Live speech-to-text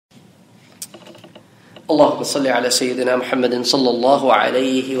اللهم صل على سيدنا محمد صلى الله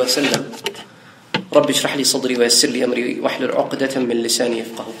عليه وسلم رب اشرح لي صدري ويسر لي أمري واحلل عقدة من لساني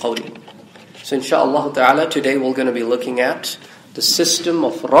يفقهوا قولي. So inshallah ta'ala, today we're going to be looking at the system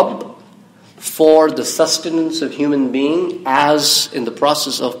of Rabb for the sustenance of human being as in the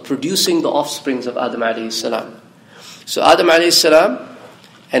process of producing the offsprings of Adam alayhi salam. So Adam alayhi salam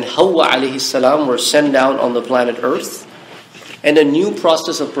and Hawa alayhi salam were sent down on the planet Earth, and a new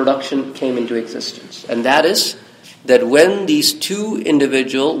process of production came into existence. And that is that when these two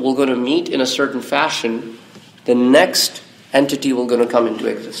individuals were going to meet in a certain fashion, the next entity will going to come into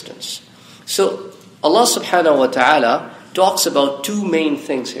existence. So Allah subhanahu wa ta'ala talks about two main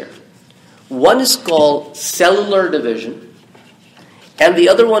things here. One is called cellular division, and the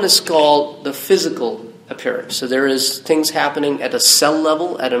other one is called the physical appearance. So there is things happening at a cell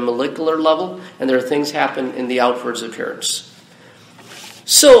level, at a molecular level, and there are things happen in the outwards appearance.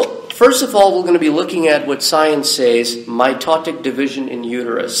 So, first of all, we're going to be looking at what science says, mitotic division in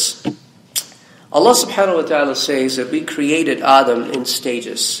uterus. Allah subhanahu wa ta'ala says that we created Adam in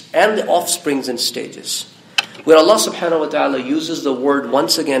stages, and the offsprings in stages. Where Allah subhanahu wa ta'ala uses the word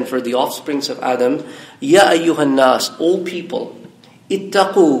once again for the offsprings of Adam, Ya ayyuhan nas, O people,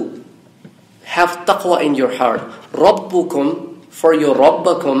 ittaqu, have taqwa in your heart. Rabbukum, for your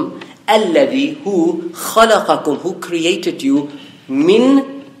Rabbakum, alladhi, who khalaqakum, who created you,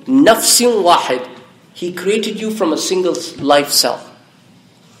 min nafsin wahid. He created you from a single life cell.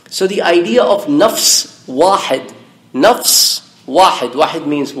 So the idea of nafs wahid, wahid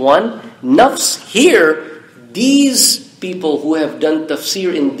means one. Nafs here, these people who have done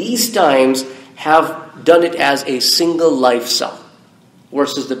tafseer in these times have done it as a single life cell,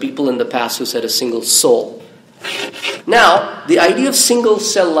 versus the people in the past who said a single soul. Now, the idea of single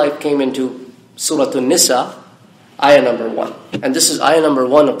cell life came into Surah An-Nisa, ayah number 1. And this is ayah number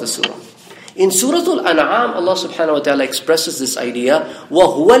 1 of the surah. In Surah Al-An'am, Allah subhanahu wa ta'ala expresses this idea,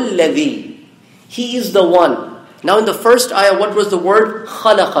 وَهُوَ الَّذِي, He is the one. Now in the first ayah, what was the word?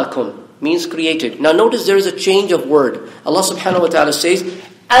 خَلَقَكُم, means created. Now notice there is a change of word. Allah subhanahu wa ta'ala says,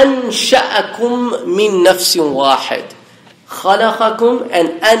 أَنْشَأَكُم مِّن نَفْسٍ وَاحِدٍ. خَلَقَكُم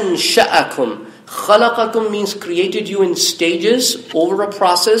and أَنْشَأَكُم. Khalaqakum means created you in stages over a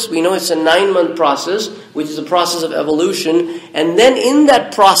process. We know it's a 9-month process, which is a process of evolution. And then in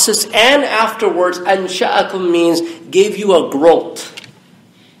that process and afterwards, ansha'akum means gave you a growth.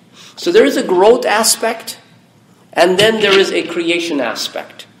 So there is a growth aspect, and then there is a creation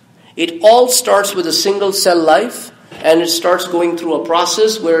aspect. It all starts with a single cell life, and it starts going through a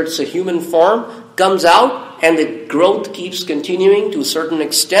process where it's a human form, comes out, and the growth keeps continuing to a certain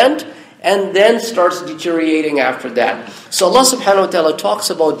extent, and then starts deteriorating after that. So Allah subhanahu wa ta'ala talks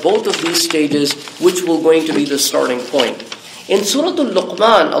about both of these stages, which will going to be the starting point. In Surah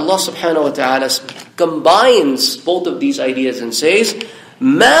Al-Luqman, Allah subhanahu wa ta'ala combines both of these ideas and says,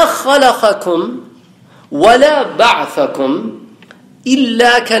 مَا خَلَقَكُمْ وَلَا بَعْثَكُمْ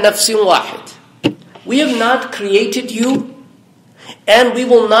إِلَّا كَنَفْسٍ وَاحِدٍ. We have not created you, and we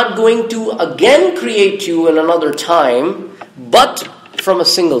will not going to again create you in another time, but from a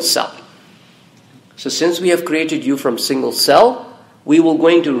single cell. So since we have created you from single cell, we will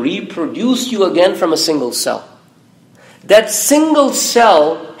going to reproduce you again from a single cell. That single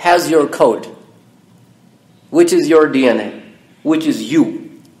cell has your code, which is your DNA, which is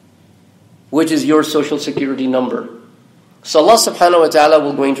you, which is your social security number. So Allah subhanahu wa ta'ala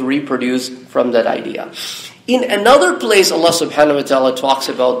will going to reproduce from that idea. In another place, Allah subhanahu wa ta'ala talks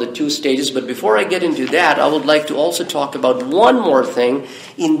about the two stages, but before I get into that, I would like to also talk about one more thing.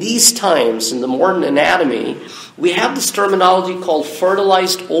 In these times, in the modern anatomy, we have this terminology called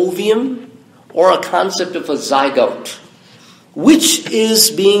fertilized ovum, or a concept of a zygote, which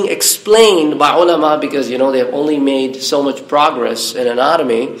is being explained by ulama because, they have only made so much progress in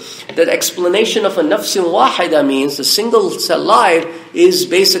anatomy. That explanation of a nafsin wahida means the single cell life is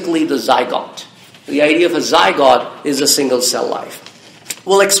basically the zygote. The idea of a zygote is a single cell life.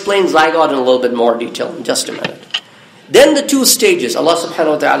 We'll explain zygote in a little bit more detail in just a minute. Then the two stages Allah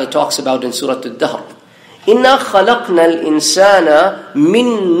subhanahu wa ta'ala talks about in Surah Al-Dahr. إِنَّا خَلَقْنَا الْإِنسَانَ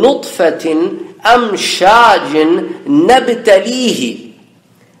مِن نُطْفَةٍ أَمْشَاجٍ نَبْتَلِيهِ.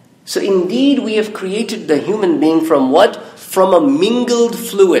 So indeed we have created the human being from what? From a mingled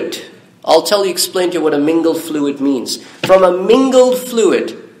fluid. I'll explain to you what a mingled fluid means. From a mingled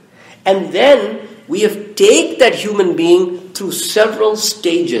fluid. And then we have taken that human being through several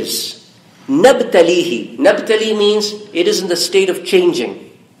stages. Nabtalihi. Nabtali means it is in the state of changing.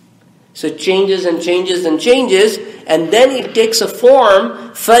 So it changes and changes and changes, and then it takes a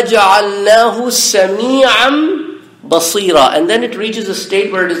form. فَجَعَلْنَاهُ سَمِيعًا basira. And then it reaches a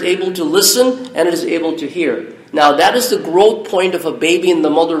state where it is able to listen and it is able to hear. Now that is the growth point of a baby in the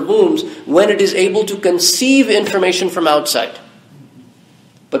mother wombs, when it is able to conceive information from outside.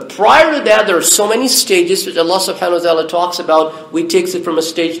 But prior to that, there are so many stages which Allah subhanahu wa ta'ala talks about. We takes it from a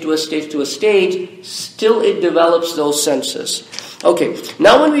stage to a stage to a stage. Still it develops those senses. Okay,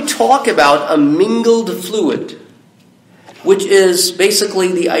 now when we talk about a mingled fluid, which is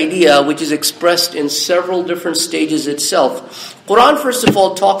basically the idea which is expressed in several different stages itself. Quran, first of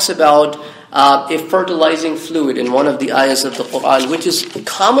all, talks about a fertilizing fluid in one of the ayahs of the Quran, which is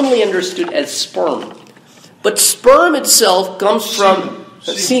commonly understood as sperm. But sperm itself comes from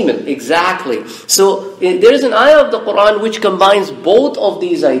semen. Exactly. So there is an ayah of the Quran which combines both of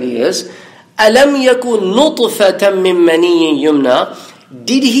these ideas. أَلَمْ يَكُنْ نُطْفَةً مِّن مَّنِيٍّ يُمْنَى.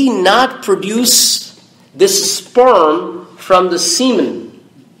 Did he not produce this sperm from the semen?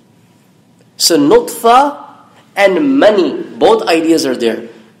 So nutfa and mani, both ideas are there.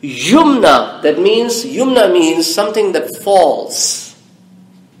 Yumna, yumna means something that falls.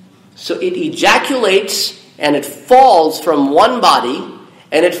 So it ejaculates and it falls from one body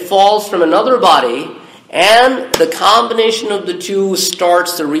and it falls from another body, and the combination of the two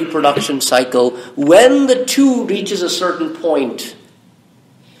starts the reproduction cycle when the two reaches a certain point.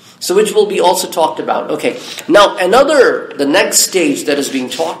 So which will be also talked about. Okay, now the next stage that is being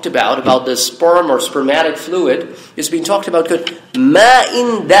talked about the sperm or spermatic fluid, is being talked about called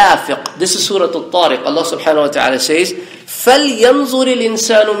ma'in dafiq. This is Surah Al-Tariq. Allah subhanahu wa ta'ala says, فَلْيَنْظُرِ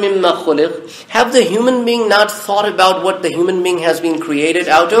الْإِنسَانُ مِمَّا خُلِقْ. Have the human being not thought about what the human being has been created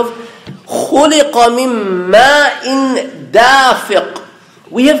out of? خُلِقَ مِن مَّاءٍ دَافِقٍ.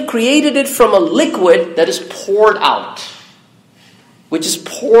 We have created it from a liquid that is poured out. Which is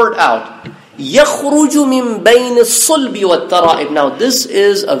poured out. يَخْرُجُ مِن بَيْنِ الصُّلْبِ وَالتَّرَائِبِ. Now this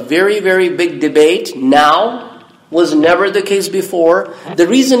is a very, very big debate now. Was never the case before. The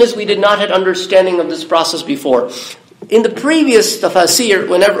reason is we did not have understanding of this process before. In the previous Tafseer,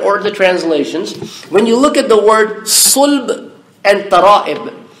 or the translations, when you look at the word sulb and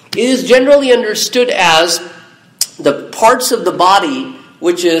tara'ib, it is generally understood as the parts of the body,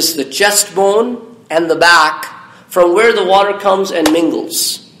 which is the chest bone and the back, from where the water comes and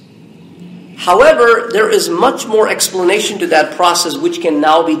mingles. However, there is much more explanation to that process which can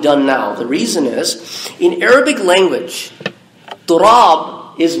now be done now. The reason is, in Arabic language,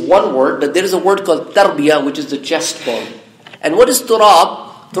 turab is one word, but there is a word called tarbiyah, which is the chest bone. And what is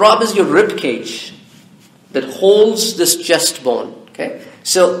turab? Turab is your rib cage that holds this chest bone. Okay?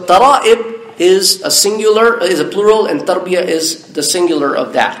 So tara'ib is a plural, and tarbiyah is the singular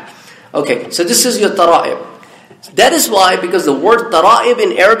of that. Okay, so this is your tara'ib. That is why, because the word tara'ib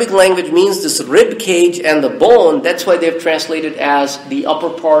in Arabic language means this rib cage and the bone, that's why they've translated as the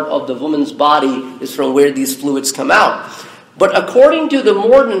upper part of the woman's body is from where these fluids come out. But according to the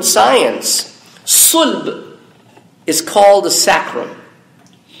modern science, sulb is called the sacrum.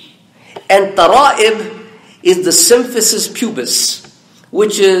 And tara'ib is the symphysis pubis,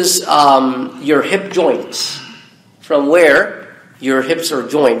 which is your hip joints, from where your hips are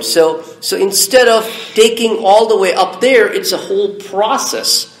joined. So instead of taking all the way up there, it's a whole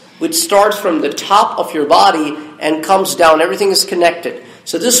process which starts from the top of your body and comes down. Everything is connected.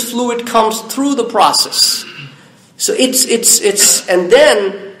 So this fluid comes through the process. So I'm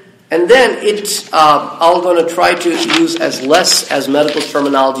going to try to use as less as medical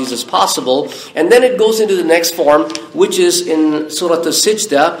terminologies as possible. And then it goes into the next form, which is in Surah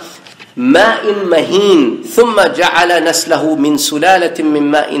Al-Sajdah, مَاءٍ مَهِينٍ ثُمَّ جَعَلَ نَسْلَهُ مِنْ سُلَالَةٍ مِّن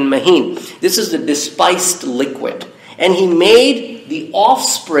مَاءٍ مَهِينٍ. This is the despised liquid. And he made the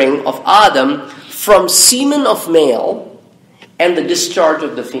offspring of Adam from semen of male and the discharge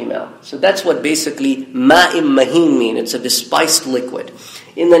of the female. So that's what basically ma'im mahin mean. It's a despised liquid.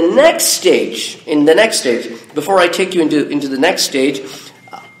 In the next stage, before I take you into the next stage,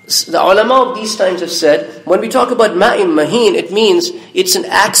 the ulama of these times have said, when we talk about ma'im mahin, it means it's an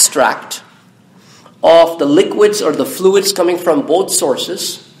extract of the liquids or the fluids coming from both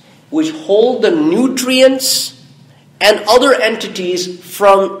sources, which hold the nutrients and other entities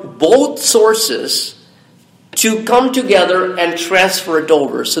from both sources to come together and transfer it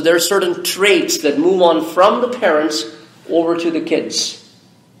over. So there are certain traits that move on from the parents over to the kids.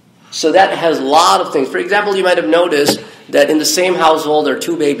 So that has a lot of things. For example, you might have noticed that in the same household there are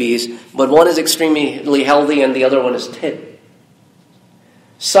two babies, but one is extremely healthy and the other one is thin.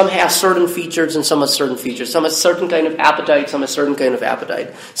 Some have certain features and some have certain features. Some have certain kind of appetite, some have certain kind of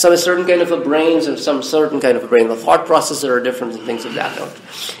appetite. Some have certain kind of a brains and some certain kind of a brain. The thought processes are different and things of that note.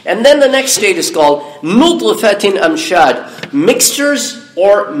 And then the next stage is called nutfatin amshad, mixtures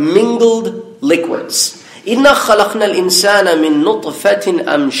or mingled liquids. إِنَّا خَلَقْنَا الْإِنسَانَ مِن نُطْفَةٍ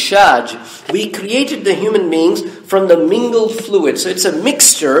أَمْشَاجٍ. We created the human beings from the mingled fluid. So it's a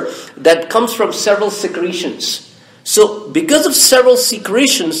mixture that comes from several secretions. So because of several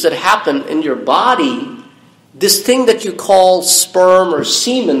secretions that happen in your body, this thing that you call sperm or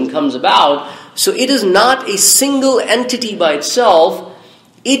semen comes about. So it is not a single entity by itself.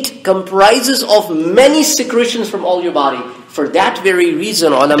 It comprises of many secretions from all your body. For that very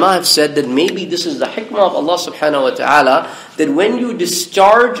reason, ulama have said that maybe this is the hikmah of Allah subhanahu wa ta'ala, that when you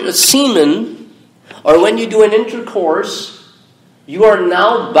discharge a semen, or when you do an intercourse, you are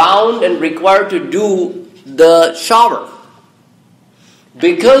now bound and required to do the shower.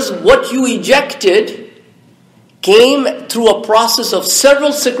 Because what you ejected came through a process of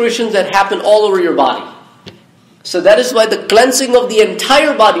several secretions that happen all over your body. So that is why the cleansing of the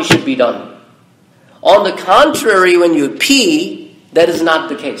entire body should be done. On the contrary, when you pee, that is not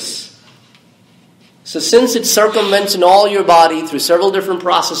the case. So since it circumvents in all your body through several different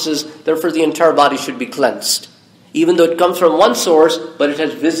processes, therefore the entire body should be cleansed. Even though it comes from one source, but it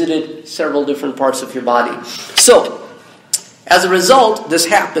has visited several different parts of your body. So, as a result, this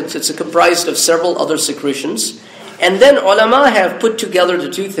happens. It's comprised of several other secretions. And then ulama have put together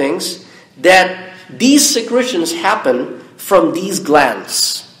the two things, that these secretions happen from these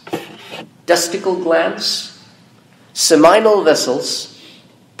glands. Testicle glands, seminal vessels,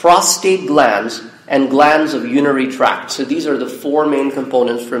 prostate glands, and glands of urinary tract. So these are the four main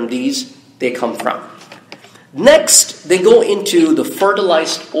components from these they come from. Next, they go into the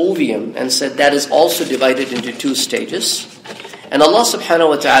fertilized ovum and said that is also divided into two stages. And Allah subhanahu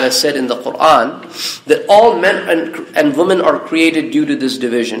wa ta'ala said in the Quran that all men and women are created due to this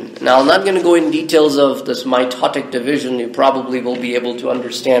division. Now, I'm not going to go in details of this mitotic division. You probably will be able to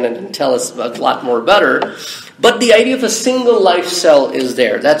understand it and tell us a lot more better. But the idea of a single life cell is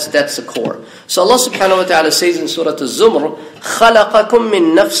there. That's the core. So Allah subhanahu wa ta'ala says in Surah Az-Zumr, خَلَقَكُم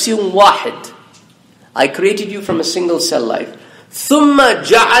مِّن نَفْسٍ وَاحِدٍ. I created you from a single cell life. ثُمَّ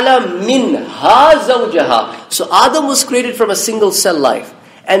جَعَلَ مِنْهَا زَوْجَهَا. So Adam was created from a single cell life.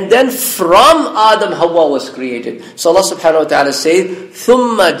 And then from Adam, Hawa was created. So Allah subhanahu wa ta'ala says,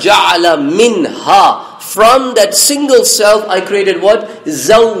 ثُمَّ جَعَلَ مِنْهَا. From that single self, I created what?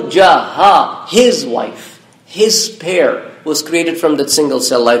 زَوْجَهَا. His wife. His pair was created from that single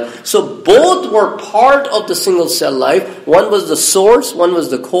cell life. So both were part of the single cell life. One was the source, one was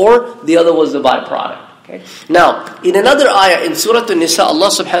the core, the other was the byproduct. Okay. Now, in another ayah in Surah An-Nisa, Allah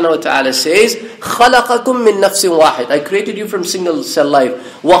subhanahu wa ta'ala says, خَلَقَكُم مِّن نَفْسٍ وَاحِدٍ. I created you from single cell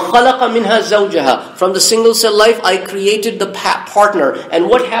life. وَخَلَقَ مِنْهَا زَوْجَهَا. From the single cell life, I created the partner. And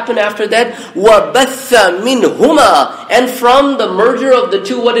what happened after that? وَبَثَّ مِنْهُمَا. And from the merger of the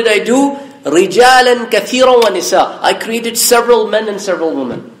two, what did I do? رِجَالًا كَثِيرًا وَنِسَاءً. I created several men and several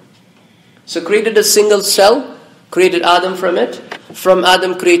women. So created a single cell, created Adam from it. From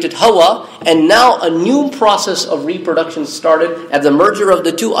Adam created Hawa, and now a new process of reproduction started. At the merger of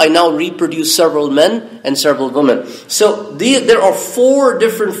the two, I now reproduce several men and several women. So there are four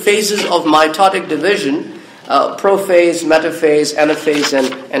different phases of mitotic division: prophase, metaphase, anaphase,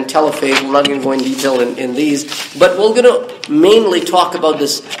 and telophase. We're not going to go in detail in these, but we're going to mainly talk about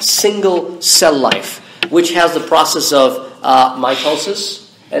this single cell life, which has the process of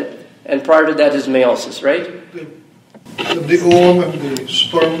mitosis, and prior to that is meiosis, right? The ovum and the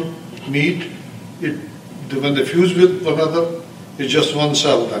sperm meet, when they fuse with one another, it's just one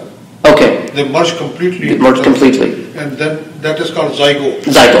cell then. Okay. They merge completely. It merge completely. And then that is called zygote.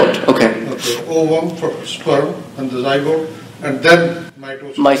 Zygote, okay. Ovum for sperm and the zygote, and then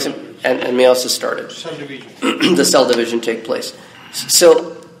mitosis. And meiosis started. Cell division. The cell division take place.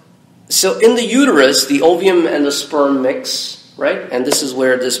 So in the uterus, the ovum and the sperm mix, right? And this is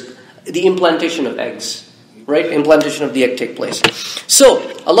where the implantation of eggs. Right? Implantation of the egg take place. So,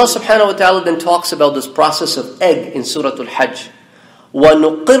 Allah subhanahu wa ta'ala then talks about this process of egg in Surah Al-Hajj.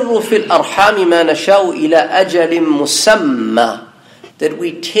 وَنُقِرُّ فِي الْأَرْحَامِ مَا نَشَاءُ إِلَىٰ أَجَلٍ مُسَمَّى. That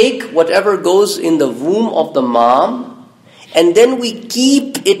we take whatever goes in the womb of the mom, and then we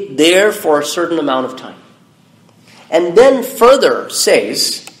keep it there for a certain amount of time. And then further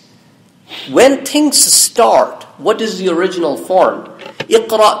says, when things start, what is the original form?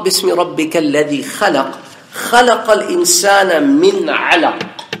 اقرأ بِاسْمِ رَبِّكَ الَّذِي خَلَقَ خَلَقَ الْإِنسَانَ مِنْ عَلَقٍ.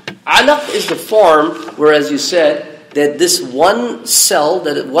 Alaq is the form where, as you said, that this one cell,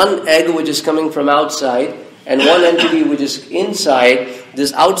 that one egg which is coming from outside, and one entity which is inside,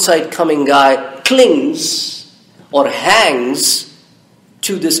 this outside coming guy clings or hangs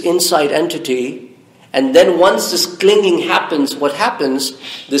to this inside entity. And then once this clinging happens, what happens?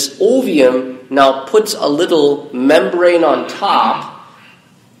 This ovum now puts a little membrane on top,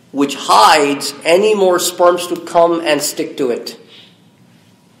 which hides any more sperms to come and stick to it.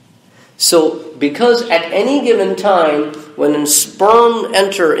 So, because at any given time, when a sperm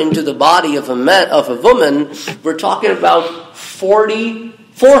enter into the body of a woman, we're talking about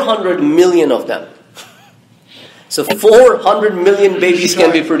 400 million of them. So 400 million babies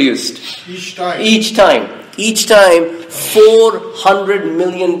can be produced. Each time. Each time, 400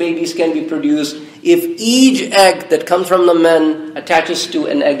 million babies can be produced if each egg that comes from the man attaches to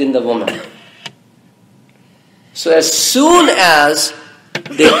an egg in the woman. So as soon as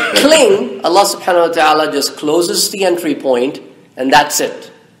they cling, Allah subhanahu wa ta'ala just closes the entry point, and that's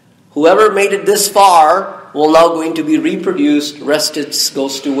it. Whoever made it this far will now going to be reproduced, rest it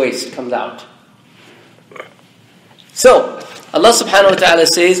goes to waste, comes out. So, Allah subhanahu wa ta'ala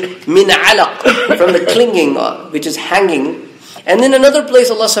says, min alaq, from the clinging, which is hanging. And in another place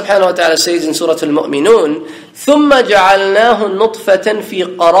Allah subhanahu wa ta'ala says in Surah Al-Mu'minun, ثُمَّ جَعَلْنَاهُ نُطْفَةً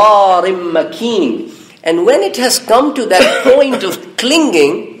فِي قَرَارٍ مَكِينٍ. And when it has come to that point of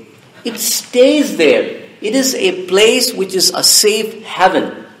clinging, it stays there. It is a place which is a safe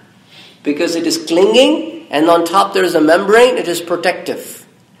haven. Because it is clinging, and on top there is a membrane, it is protective.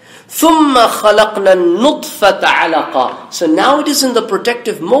 ثُمَّ خَلَقْنَا النُّطْفَةَ عَلَقًا. So now it is in the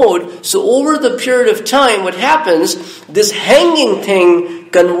protective mode. So over the period of time, what happens, this hanging thing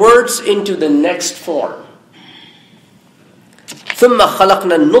converts into the next form. ثُمَّ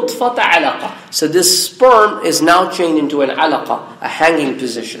خَلَقْنَا النُّطْفَةَ عَلَقًا. So this sperm is now changed into an alaqa, a hanging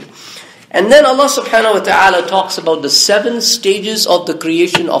position. And then Allah subhanahu wa ta'ala talks about the 7 stages of the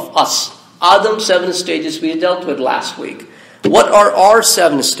creation of us. Adam, 7 stages we dealt with last week. What are our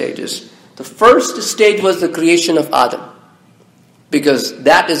 7 stages? The first stage was the creation of Adam. Because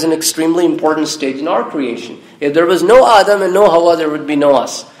that is an extremely important stage in our creation. If there was no Adam and no Hawa, there would be no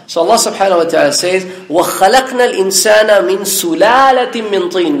us. So Allah subhanahu wa ta'ala says, وَخَلَقْنَا الْإِنسَانَ مِنْ سُلَالَةٍ مِنْ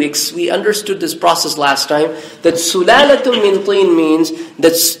طِينٍ. We understood this process last time, that سُلَالَةٌ مِنْ طِينٍ means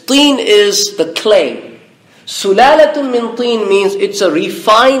that teen is the clay. سُلَالَةٌ مِنْ طِينٍ means it's a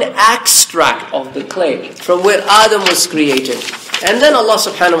refined extract of the clay from where Adam was created. And then Allah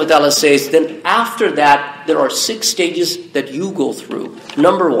subhanahu wa ta'ala says, then after that, there are 6 stages that you go through.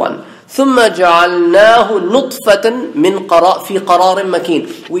 Number 1, ثُمَّ جَعَلْنَاهُ نُطْفَةً فِي قَرَارٍ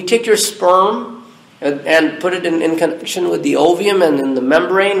مَكِينٍ. We take your sperm and put it in connection with the ovum and in the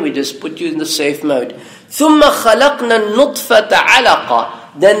membrane. We just put you in the safe mode. ثُمَّ خَلَقْنَا النُّطْفَةَ عَلَقًا.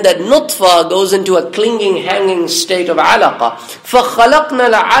 Then that nutfa goes into a clinging, hanging state of alaqa. فَخَلَقْنَا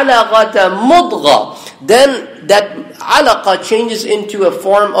الْعَلَقَةَ مُضْغَةً. Then that alaqa changes into a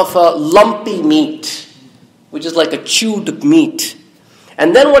form of a lumpy meat, which is like a chewed meat.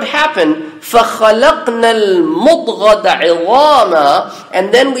 And then what happened? فَخَلَقْنَا الْمُضْغَةَ عِظَامًا.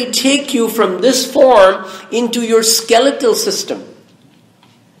 And then we take you from this form into your skeletal system.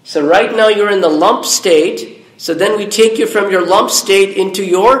 So right now you're in the lump state. So then we take you from your lump state into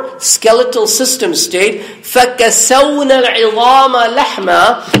your skeletal system state. فَكَسَوْنَا الْعِظَامَ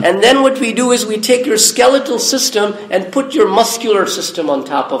لَحْمًا. And then what we do is we take your skeletal system and put your muscular system on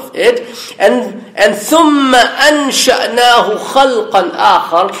top of it. And ثُمَّ أَنْشَأْنَاهُ خَلْقًا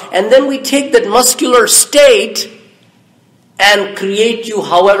آخَرٍ. And then we take that muscular state and create you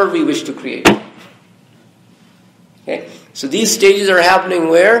however we wish to create you. Okay? So these stages are happening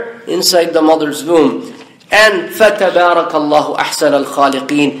where? Inside the mother's womb. And فَتَبَارَكَ اللَّهُ أَحْسَنَ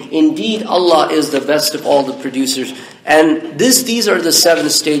الْخَالِقِينَ. Indeed, Allah is the best of all the producers. And these are the 7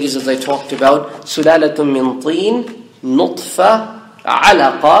 stages as I talked about. سُلَالَةٌ مِّن طِينٍ, نُطْفَةٌ,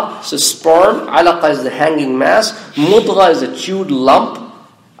 عَلَقَةٌ. So sperm, alaqa is the hanging mass. Mudgha is a chewed lump.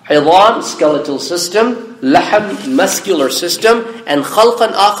 عِظَام, skeletal system. Lahm, muscular system. And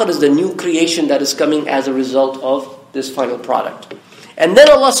khalqan akhar is the new creation that is coming as a result of this final product. And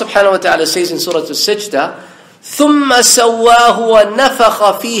then Allah subhanahu wa ta'ala says in Surah Al-Sajdah, ثُمَّ سَوَّاهُ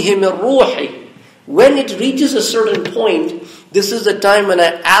وَنَفَخَ فِيهِ مِنْ رُوحِهِ. When it reaches a certain point, this is the time when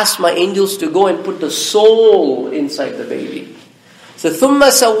I ask my angels to go and put the soul inside the baby. So ثُمَّ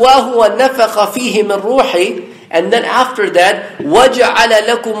سَوَّاهُ وَنَفَخَ فِيهِ مِنْ رُوحِهِ. And then after that, وَجَعَلَ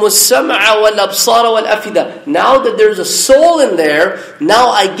لَكُمُ السَّمْعَ وَالْأَبْصَارَ وَالْأَفِدَةَ. Now that there's a soul in there, now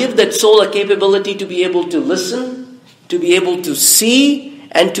I give that soul a capability to be able to listen, to be able to see,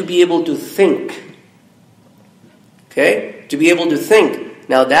 and to be able to think. Okay? To be able to think.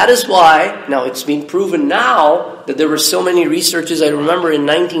 Now that is why, now it's been proven now that there were so many researches, I remember in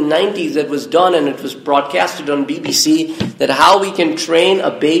 1990s that was done and it was broadcasted on BBC, that how we can train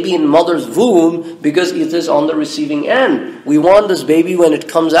a baby in mother's womb because it is on the receiving end. We want this baby when it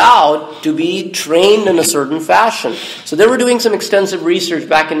comes out to be trained in a certain fashion. So they were doing some extensive research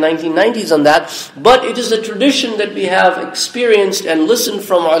back in 1990s on that, but it is a tradition that we have experienced and listened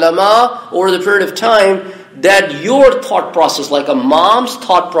from ulama over the period of time, that your thought process, like a mom's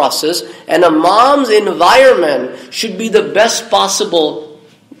thought process and a mom's environment, should be the best possible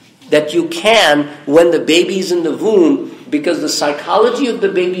that you can when the baby is in the womb, because the psychology of the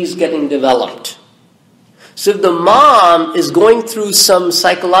baby is getting developed. So if the mom is going through some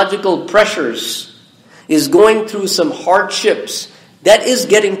psychological pressures, is going through some hardships, that is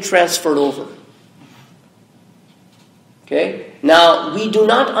getting transferred over. Okay? Now, we do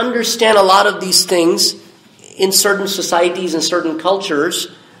not understand a lot of these things in certain societies and certain cultures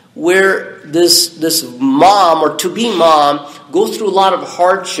where this mom or to-be mom goes through a lot of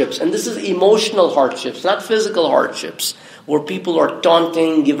hardships. And this is emotional hardships, not physical hardships, where people are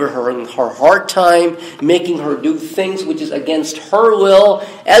taunting, giving her hard time, making her do things which is against her will.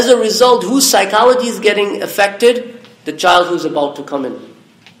 As a result, whose psychology is getting affected? The child who's about to come in.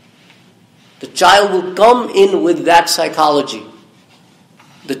 The child will come in with that psychology.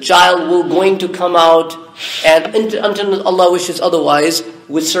 The child will going to come out, and until Allah wishes otherwise,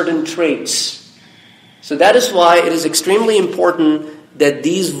 with certain traits. So that is why it is extremely important that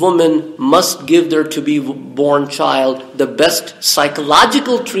these women must give their to-be-born child the best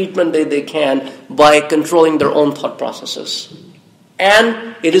psychological treatment that they can by controlling their own thought processes.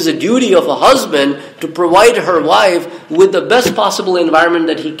 And it is a duty of a husband to provide her wife with the best possible environment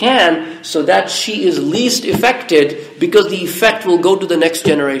that he can, so that she is least affected, because the effect will go to the next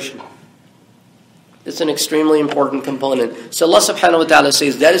generation. It's an extremely important component. So Allah subhanahu wa ta'ala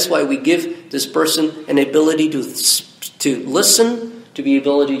says that is why we give this person an ability to listen, to be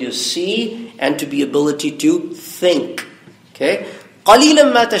ability to see, and to be ability to think. Okay?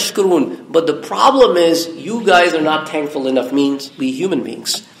 قَلِيلًا مَا تَشْكُرُونَ. But the problem is, you guys are not thankful enough, means we human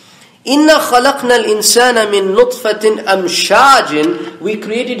beings. إِنَّا خَلَقْنَا الْإِنسَانَ مِن نُطْفَةٍ أَمْشَاجٍ. We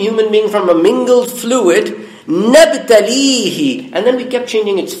created human being from a mingled fluid. نَبْتَلِيهِ. And then we kept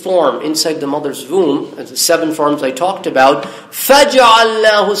changing its form inside the mother's womb, the 7 forms I talked about.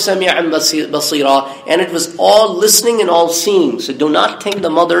 فَجَعَلْنَاهُ سَمِيعًا بَصِيرًا. And it was all listening and all seeing. So do not think the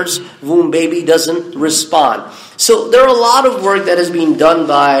mother's womb baby doesn't respond. So there are a lot of work that has been done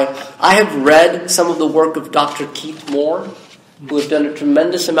by, I have read some of the work of Dr. Keith Moore, who has done a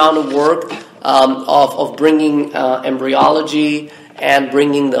tremendous amount of work of bringing embryology and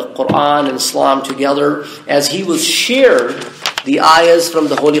bringing the Quran and Islam together, as he was shared the ayahs from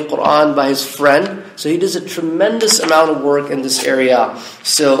the Holy Quran by his friend. So he does a tremendous amount of work in this area.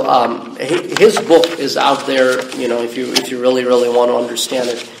 So his book is out there, if you really, really want to understand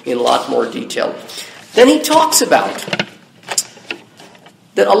it in a lot more detail. Then he talks about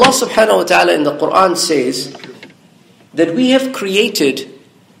that Allah subhanahu wa ta'ala in the Quran says that we have created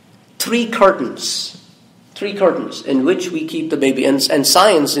 3 curtains in which we keep the baby. And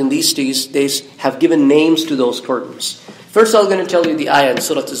science in these days have given names to those curtains. First I'm going to tell you the ayah in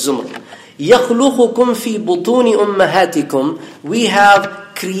Surah Az-Zumar. يَخْلُقُكُمْ فِي بُطُونِ أُمَّهَاتِكُمْ. We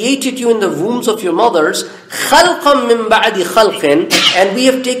have created you in the wombs of your mothers, خَلْقًا مِّن بَعْدِ خَلْقٍ. And we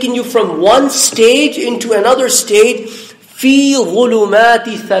have taken you from one stage into another stage, فِي ظُلُمَاتِ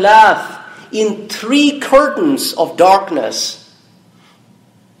ثَلَاثٍ. In 3 curtains of darkness.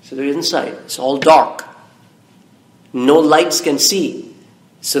 So they're inside. It's all dark. No lights can see.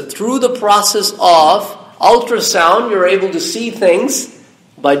 So through the process of ultrasound, you're able to see things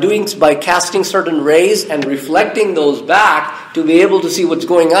by casting certain rays and reflecting those back to be able to see what's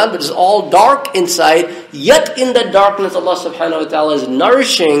going on. But it's all dark inside. Yet in that darkness, Allah subhanahu wa ta'ala is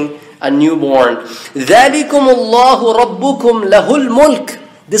nourishing a newborn. ذَلِكُمُ اللَّهُ رَبُّكُمْ لَهُ الْمُلْكِ.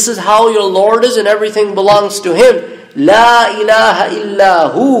 This is how your Lord is, and everything belongs to Him. لَا إِلَهَ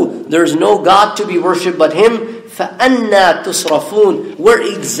إِلَّا هُ. There's no God to be worshipped but Him. فَأَنَّا تُصْرَفُونَ. Where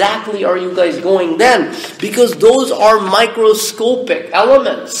exactly are you guys going then? Because those are microscopic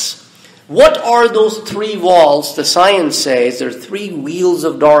elements. What are those 3 walls? The science says there are 3 wheels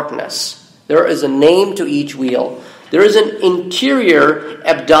of darkness. There is a name to each wheel. There is an interior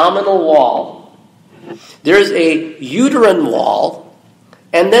abdominal wall. There is a uterine wall.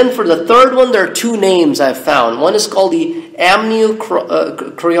 And then for the 3rd one, there are 2 names I've found. One is called the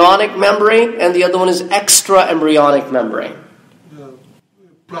amniochorionic membrane, and the other one is extra-embryonic membrane.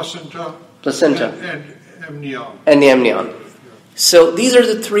 Placenta. And amnion. And the amnion. So these are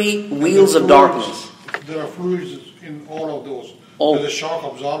the 3 wheels of darkness. There are fluids in all of those. There's a shock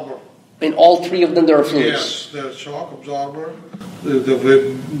absorber. In all three of them there are fluids? Yes, there's a shock absorber.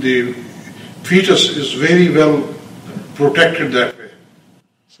 The fetus is very well protected that way.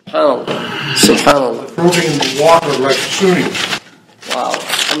 SubhanAllah. SubhanAllah. Floating in the water like swimming. Wow.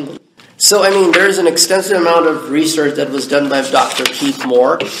 So, there is an extensive amount of research that was done by Dr. Keith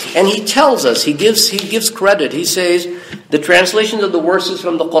Moore, and he tells us, he gives credit. He says, the translations of the verses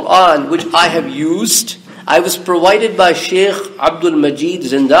from the Quran, which I have used, I was provided by Sheikh Abdul Majid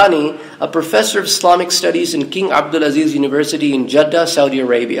Zindani, a professor of Islamic studies in King Abdul Aziz University in Jeddah, Saudi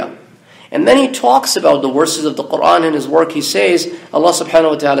Arabia. And then he talks about the verses of the Quran in his work. He says, Allah subhanahu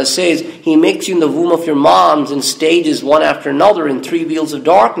wa ta'ala says, He makes you in the womb of your moms in stages one after another in 3 wheels of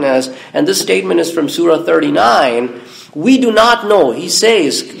darkness. And this statement is from Surah 39. We do not know, he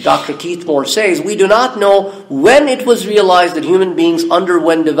says, Dr. Keith Moore says, we do not know when it was realized that human beings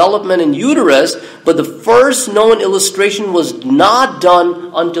underwent development in uterus, but the first known illustration was not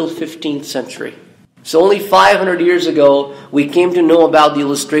done until 15th century. So only 500 years ago, we came to know about the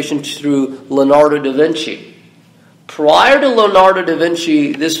illustration through Leonardo da Vinci. Prior to Leonardo da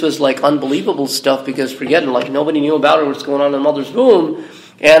Vinci, this was like unbelievable stuff because forget it, like nobody knew about it, what's going on in mother's womb.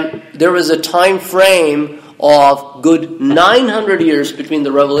 And there was a time frame of good 900 years between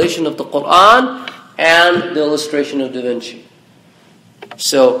the revelation of the Quran and the illustration of Da Vinci.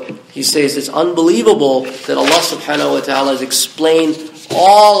 So he says it's unbelievable that Allah subhanahu wa ta'ala has explained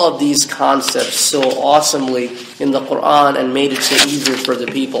all of these concepts so awesomely in the Quran and made it so easier for the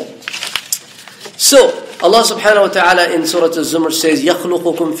people. So Allah subhanahu wa ta'ala in Surah Az-Zumar says,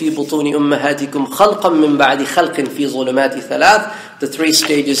 يَخْلُقُكُمْ فِي بُطُونِ أُمَّهَاتِكُمْ خَلْقًا مِّن بَعْدِ خَلْقٍ فِي ظُلُمَاتِ ثَلَاثٍ. The 3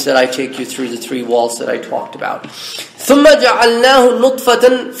 stages that I take you through, the 3 walls that I talked about. ثُمَّ جَعَلْنَاهُ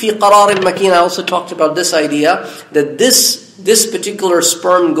نُطْفَةً فِي قَرَارٍ مَكِينٍ. I also talked about this idea that this particular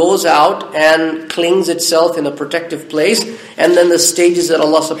sperm goes out and clings itself in a protective place. And then the stages that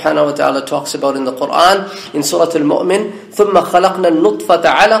Allah subhanahu wa ta'ala talks about in the Quran, in Surah Al-Mu'min, ثُمَّ خَلَقْنَا النُّطْفَةَ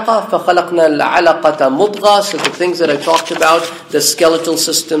عَلَقَةً فَخَلَقْنَا الْعَلَقَةَ مُضْغَةً. So the things that I talked about, the skeletal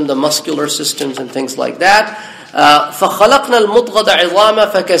system, the muscular systems and things like that. فَخَلَقْنَا الْمُضْغَةَ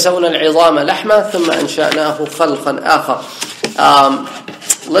عِظَامًا فَكَسَوْنَا الْعِظَامَ لَحْمًا ثُمَّ أَنشَأْنَاهُ خَلْقًا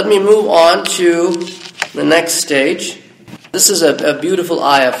آخَرَ. Let me move on to the next stage. This is a beautiful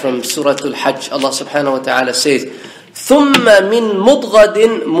ayah from Surah Al-Hajj. Allah subhanahu wa ta'ala says, ثُمَّ مِن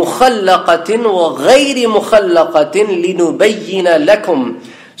مُضْغَةٍ مُخَلَّقَةٍ وَغَيْرِ مُخَلَّقَةٍ لِنُبَيِّنَ لَكُمْ.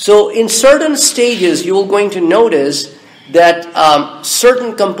 So in certain stages, you are going to notice that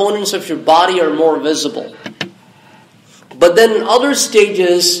certain components of your body are more visible. But then in other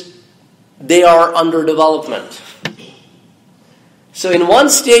stages, they are under development. So in one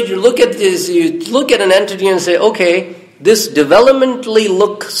stage, you look at this, you look at an entity and say, okay, this developmentally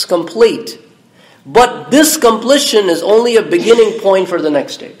looks complete. But this completion is only a beginning point for the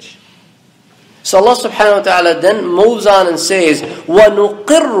next stage. So Allah subhanahu wa ta'ala then moves on and says,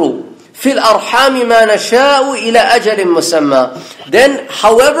 وَنُقِرُّ فِي الْأَرْحَامِ مَا نَشَاءُ إِلَى أَجَلٍ مُسَمَّى. Then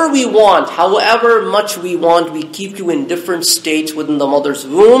however we want, however much we want, we keep you in different states within the mother's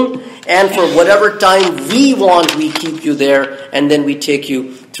womb. And for whatever time we want, we keep you there. And then we take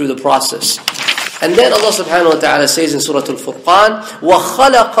you through the process. And then Allah subhanahu wa ta'ala says in Surah Al-Furqan,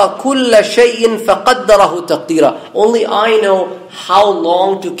 وَخَلَقَ كُلَّ شَيْءٍ فَقَدَّرَهُ تَقْدِيرًا. Only I know how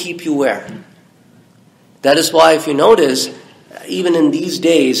long to keep you where. That is why if you notice, even in these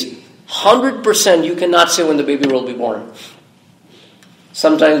days, 100% you cannot say when the baby will be born.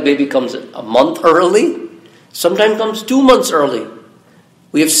 Sometimes baby comes a month early, sometimes comes 2 months early.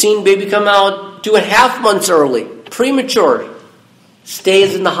 We have seen baby come out 2.5 months early, premature.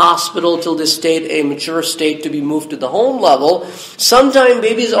 Stays in the hospital till they state a mature state to be moved to the home level. Sometimes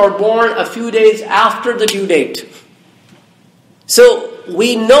babies are born a few days after the due date. So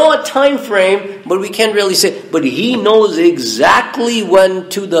we know a time frame, but we can't really say. But He knows exactly when,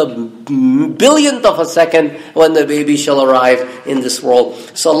 to the billionth of a second, when the baby shall arrive in this world.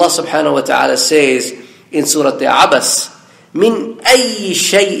 So Allah subhanahu wa ta'ala says in Surah Al-Abas, Min ayyi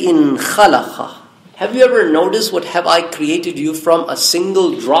shay'in khalaqa. Have you ever noticed what have I created you from? A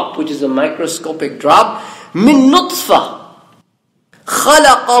single drop, which is a microscopic drop. Min nutfa.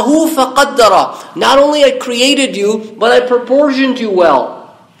 خَلَقَهُ فَقَدَّرَ. Not only I created you, but I proportioned you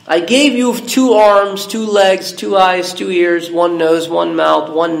well. I gave you 2 arms, 2 legs, 2 eyes, 2 ears, 1 nose, 1 mouth,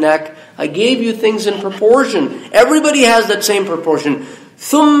 1 neck. I gave you things in proportion. Everybody has that same proportion.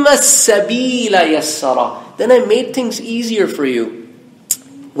 ثُمَّ السَّبِيلَ يَسَّرَ. Then I made things easier for you.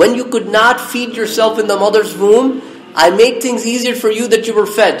 When you could not feed yourself in the mother's womb, I made things easier for you that you were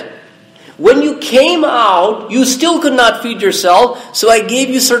fed. When you came out, you still could not feed yourself, so I gave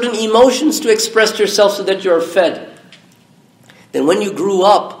you certain emotions to express yourself so that you are fed. Then when you grew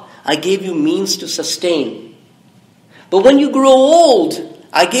up, I gave you means to sustain. But when you grow old,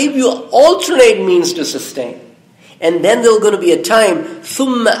 I gave you alternate means to sustain. And then there's going to be a time,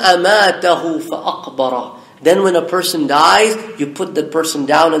 ثُمَّ أَمَاتَهُ فَأَقْبَرَهُ. Then when a person dies, you put the person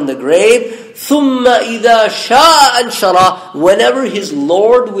down in the grave. ثُمَّ إِذَا شَاءَ أَنْشَرَهُ. Whenever his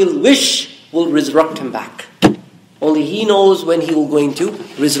Lord will wish, will resurrect him back. Only He knows when He will going to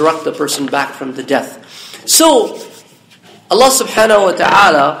resurrect the person back from the death. So, Allah subhanahu wa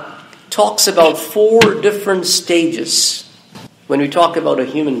ta'ala talks about 4 different stages when we talk about a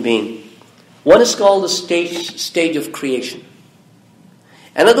human being. One is called the stage of creation.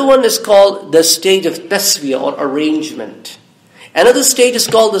 Another one is called the stage of tasfiyah or arrangement. Another stage is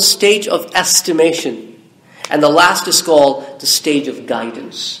called the stage of estimation. And the last is called the stage of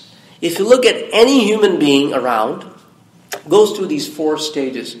guidance. If you look at any human being around, goes through these 4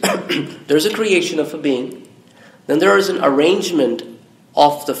 stages. There's a creation of a being. Then there is an arrangement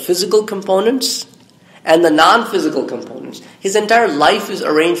of the physical components and the non-physical components. His entire life is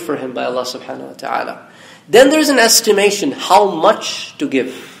arranged for him by Allah subhanahu wa ta'ala. Then there's an estimation, how much to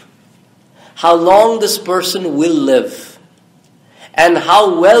give, how long this person will live, and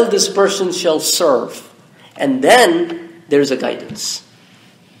how well this person shall serve. And then there's a guidance.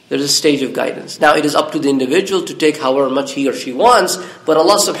 There's a stage of guidance. Now it is up to the individual to take however much he or she wants, but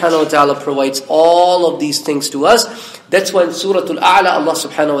Allah subhanahu wa ta'ala provides all of these things to us. That's why in Surah Al-A'la Allah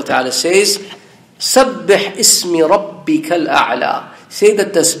subhanahu wa ta'ala says, Sabbih ismi rabbika al-a'la. Say the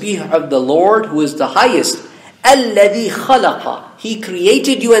tasbih of the Lord who is the highest. Alladhi khalaqa. He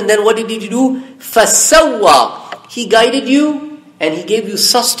created you, and then what did He do? Fasawwa. He guided you and He gave you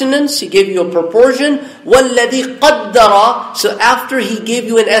sustenance. He gave you a proportion. Walladhi qaddara. So after He gave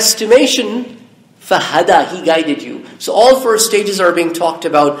you an estimation, fahada. He guided you. So all 4 stages are being talked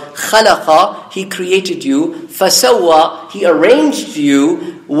about. Khalaqa. He created you. Fasawwa. He arranged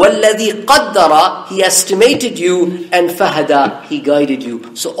you. وَالَّذِي قَدَّرَ. He estimated you. And فَهَدَى. He guided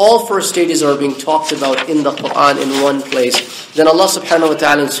you. So all 4 stages are being talked about in the Quran in one place. Then Allah subhanahu wa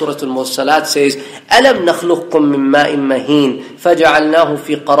ta'ala in Surah Al-Mursalat says, أَلَمْ نَخْلُقكُّم مِّن مَّاءٍ مَّهِينٍ فَجَعَلْنَاهُ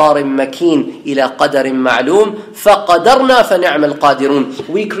فِي قَرَارٍ مَّكِينٍ إِلَى قَدَرٍ مَّعْلُومٍ فَقَدَرْنَا فَنِعْمَ الْقَادِرُونَ.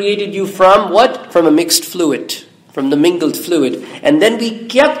 We created you from what? From a mixed fluid. From the mingled fluid. And then we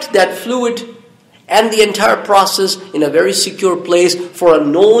kept that fluid and the entire process in a very secure place for a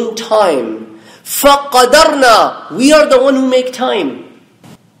known time. فَقَدَرْنَا. We are the one who make time.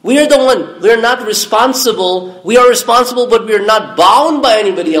 We are the one. We are not responsible. We are responsible, but we are not bound by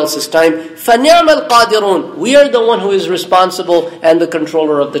anybody else's time. فَنِعْمَ الْقَادِرُونَ. We are the one who is responsible and the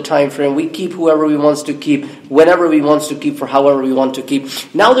controller of the time frame. We keep whoever we want to keep, whenever we want to keep, for however we want to keep.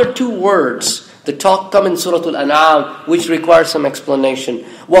 Now there are 2 words that come in Surah Al-An'am, which require some explanation.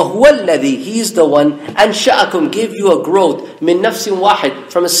 وَهُوَ الَّذِي. He is the one, أَنْشَأَكُمْ. Gave you a growth, مِن نَفْسٍ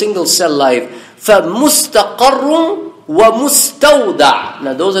وَاحِد. From a single cell life. فَمُسْتَقَرٌ وَمُسْتَوْدَعٌ.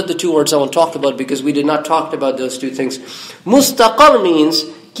 Now those are the 2 words I want to talk about, because we did not talk about those 2 things. Mustaqar means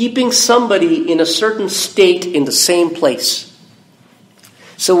keeping somebody in a certain state in the same place.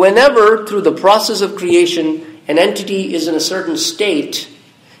 So whenever, through the process of creation, an entity is in a certain state,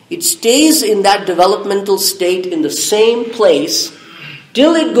 it stays in that developmental state in the same place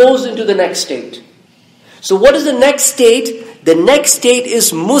till it goes into the next state. So what is the next state? The next state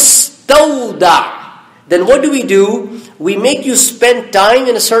is mustawda. Then what do? We make you spend time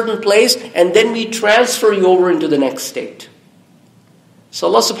in a certain place, and then we transfer you over into the next state. So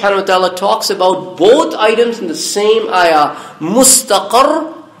Allah subhanahu wa ta'ala talks about both items in the same ayah.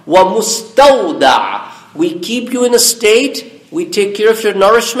 Mustaqar wa mustawda. We keep you in a state, we take care of your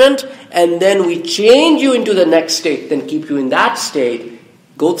nourishment, and then we change you into the next state, then keep you in that state,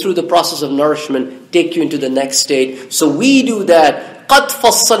 go through the process of nourishment, take you into the next state. So we do that. قَدْ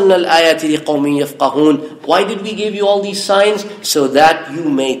فَصَّلْنَا الْآيَاتِ لِقَوْمٍ يَفْقَهُونَ. Why did we give you all these signs? So that you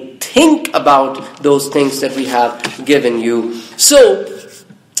may think about those things that we have given you. So,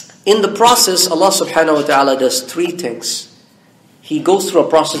 in the process, Allah subhanahu wa ta'ala does 3 things. He goes through a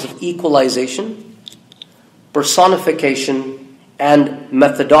process of equalization, personification, and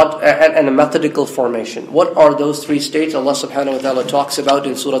a methodical formation. What are those 3 states Allah subhanahu wa ta'ala talks about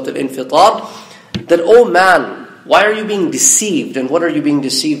in Surah Al-Infitar? That, oh man, why are you being deceived? And what are you being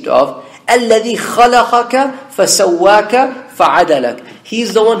deceived of? الَّذِي خَلَقَكَ فَسَوَّاكَ فَعَدَلَكَ. He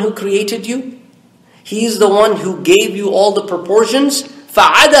is the one who created you. He is the one who gave you all the proportions.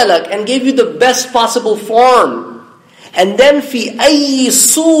 فَعَدَلَكَ. And gave you the best possible form. And then فِي أَيِّ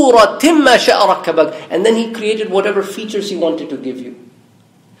صُورَةٍ مَا شَاءَ رَكَّبَكَ. And then He created whatever features He wanted to give you.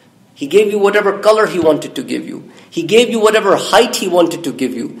 He gave you whatever color He wanted to give you. He gave you whatever height He wanted to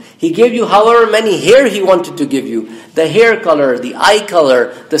give you. He gave you however many hair He wanted to give you. The hair color, the eye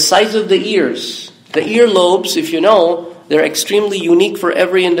color, the size of the ears. The earlobes, if you know, they're extremely unique for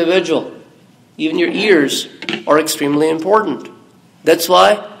every individual. Even your ears are extremely important. That's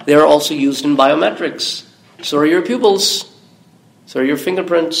why they are also used in biometrics. So are your pupils. So are your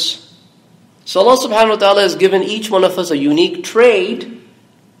fingerprints. So Allah subhanahu wa ta'ala has given each one of us a unique trait.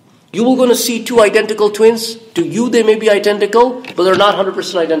 You will going to see two identical twins. To you they may be identical, but they're not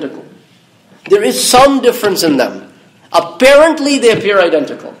 100% identical. There is some difference in them. Apparently they appear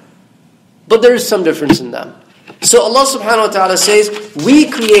identical, but there is some difference in them. So Allah subhanahu wa ta'ala says, we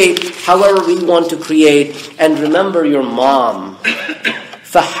create however we want to create. And remember your mom.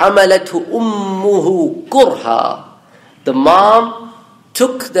 فَحَمَلَتْهُ أُمُّهُ كُرْهًا. The mom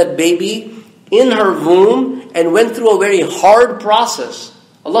took that baby in her womb and went through a very hard process.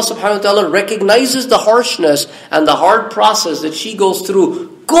 Allah subhanahu wa ta'ala recognizes the harshness and the hard process that she goes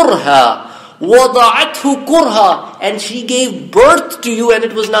through. Kurha. وَضَعَتْهُ kurha. And she gave birth to you, and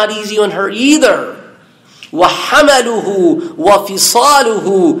it was not easy on her either. وَحَمَلُهُ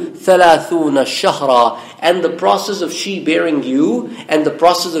وَفِصَالُهُ 30 شَهْرًا. And the process of she bearing you and the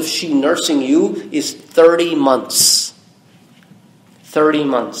process of she nursing you is 30 months. 30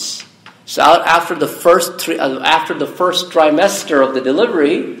 months. So after the first trimester of the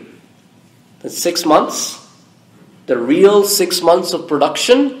delivery, that's 6 months, the real 6 months of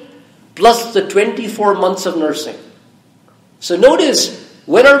production, plus the 24 months of nursing. So notice,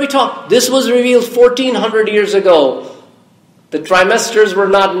 when are we talking? This was revealed 1400 years ago. The trimesters were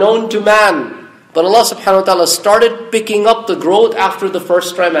not known to man. But Allah subhanahu wa ta'ala started picking up the growth after the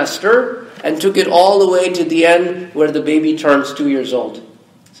first trimester and took it all the way to the end where the baby turns 2 years old.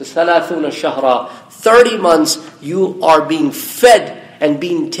 So 30 shahra, 30 months you are being fed and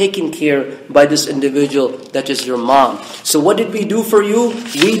being taken care by this individual that is your mom. So what did we do for you?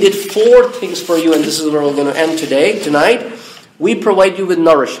 We did 4 things for you, and this is where we're going to end tonight. We provide you with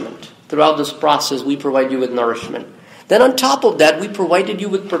nourishment. Throughout this process, we provide you with nourishment. Then on top of that, we provided you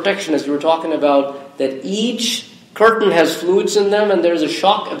with protection, as we were talking about, that each curtain has fluids in them and there's a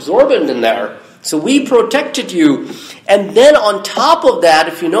shock absorbent in there. So we protected you. And then on top of that,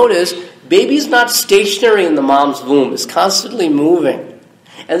 if you notice, baby's not stationary in the mom's womb. It's constantly moving.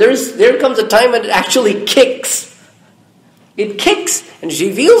 And there comes a time when it actually kicks. It kicks and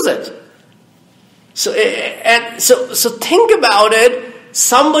she feels it. So think about it.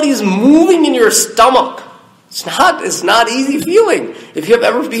 Somebody's moving in your stomach. It's not easy feeling. If you have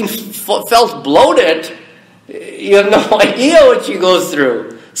ever felt bloated, you have no idea what she goes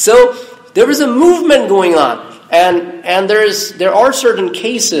through. So there is a movement going on, and there are certain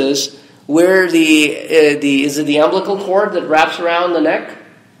cases where the umbilical cord that wraps around the neck,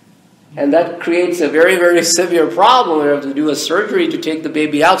 and that creates a very, very severe problem. We have to do a surgery to take the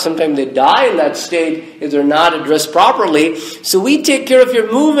baby out. Sometimes they die in that state if they're not addressed properly. So we take care of your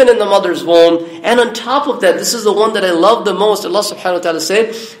movement in the mother's womb. And on top of that, this is the one that I love the most. Allah subhanahu wa ta'ala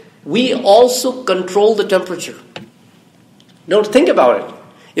said, we also control the temperature. Don't think about it.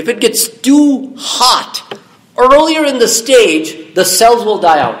 If it gets too hot, earlier in the stage, the cells will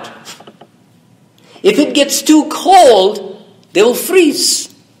die out. If it gets too cold, they will freeze.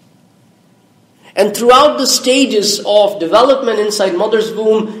 And throughout the stages of development inside mother's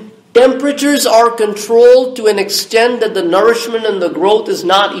womb, temperatures are controlled to an extent that the nourishment and the growth is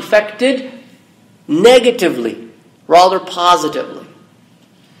not affected negatively, rather positively.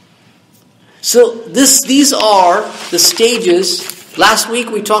 So these are the stages. Last week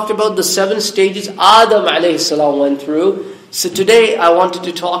we talked about the 7 stages Adam alayhi salam went through. So today I wanted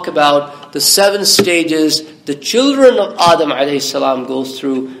to talk about the 7 stages the children of Adam alayhi salam goes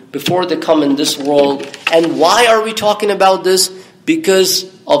through before they come in this world. And why are we talking about this? Because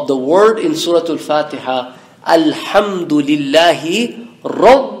of the word in Surah Al-Fatiha, Alhamdulillahi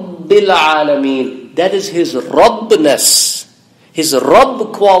Rabbil Alameen. That is His Rabbness, His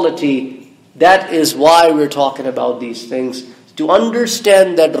Rabb quality. That is why we're talking about these things. To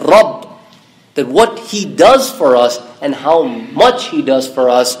understand that Rabb, that what He does for us and how much He does for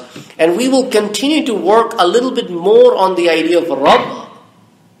us. And we will continue to work a little bit more on the idea of Rabb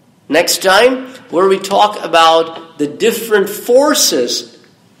next time, where we talk about the different forces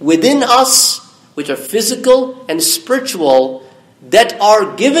within us, which are physical and spiritual, that are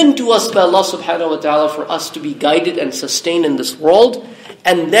given to us by Allah subhanahu wa ta'ala for us to be guided and sustained in this world.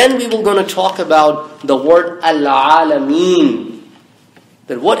 And then we will going to talk about the word Al-Alameen,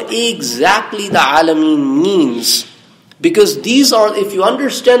 that what exactly the Alameen means. Because these are, if you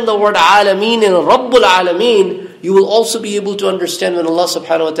understand the word Alameen and Rabbul Alameen, you will also be able to understand when Allah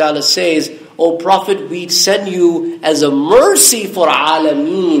subhanahu wa ta'ala says, O Prophet, we send you as a mercy for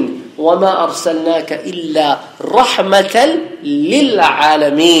alameen. وَمَا أَرْسَلْنَاكَ إِلَّا رَحْمَةً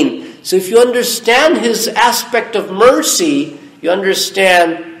لِلْعَالَمِينَ. So if you understand His aspect of mercy, you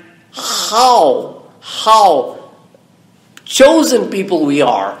understand how chosen people we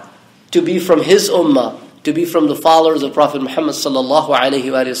are to be from His ummah, to be from the followers of Prophet Muhammad sallallahu alaihi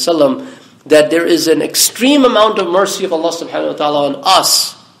wasallam, that there is an extreme amount of mercy of Allah subhanahu wa ta'ala on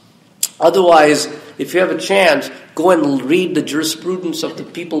us. Otherwise, if you have a chance, go and read the jurisprudence of the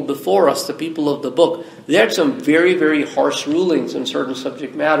people before us, the people of the book. They had some very, very harsh rulings in certain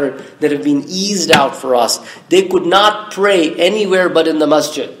subject matter that have been eased out for us. They could not pray anywhere but in the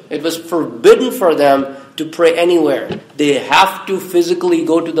masjid. It was forbidden for them to pray anywhere. They have to physically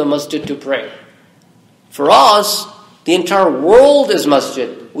go to the masjid to pray. For us, the entire world is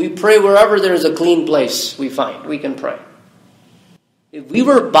masjid. We pray wherever there is a clean place we find. We can pray. If we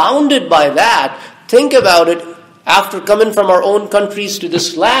were bounded by that, think about it. After coming from our own countries to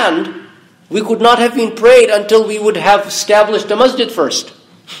this land, we could not have been prayed until we would have established a masjid first.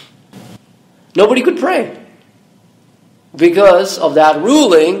 Nobody could pray because of that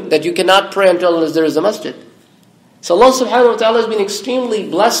ruling that you cannot pray until there is a masjid. So Allah subhanahu wa ta'ala has been extremely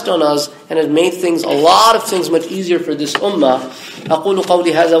blessed on us and has made a lot of things much easier for this ummah. أقول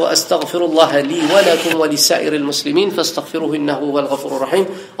قولي هذا وأستغفر الله لي ولكم ولسائر المسلمين فاستغفروه إنه هو الغفور الرحيم.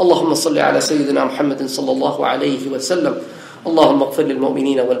 اللهم صل على سيدنا محمد صلى الله عليه وسلم. اللهم اغفر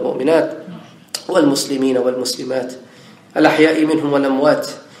للمؤمنين والمؤمنات والمسلمين والمسلمات الأحياء منهم والأموات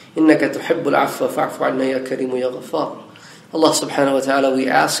إنك تحب العفو فاعف عنا يا كريم يا غفار. Allah subhanahu wa ta'ala, we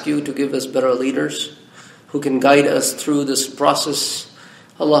ask you to give us better leaders who can guide us through this process.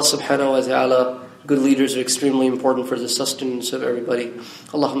 Allah subhanahu wa ta'ala, good leaders are extremely important for the sustenance of everybody.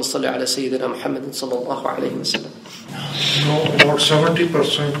 Allahumma salli ala Sayyidina Muhammad sallallahu alayhi wa sallam. About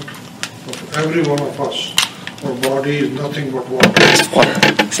 70% of every one of us, our body is nothing but water. It's water,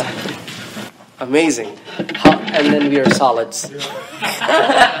 exactly. Amazing. And then we are solids. Yeah.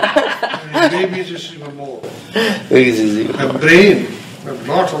 And babies is even more. Babies is even more. And brain, there's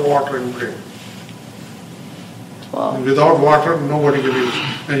lots of water in brain. Wow. And without water, nobody will use.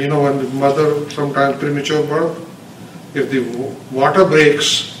 And when the mother, sometimes premature birth, if the water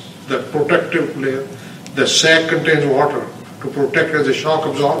breaks, that protective layer, the sac contains water to protect as a shock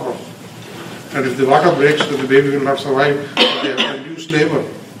absorber. And if the water breaks, then the baby will not survive. They have to induce labor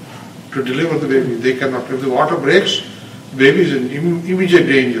to deliver the baby. They cannot. If the water breaks, the baby is in immediate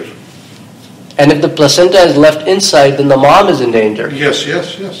danger. And if the placenta is left inside, then the mom is in danger. Yes.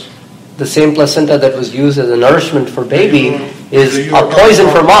 The same placenta that was used as a nourishment for baby is a poison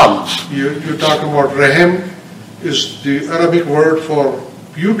for mom. You're talking about rahim is the Arabic word for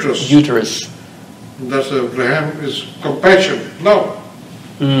uterus. Uterus. That's rahim is compassion, love.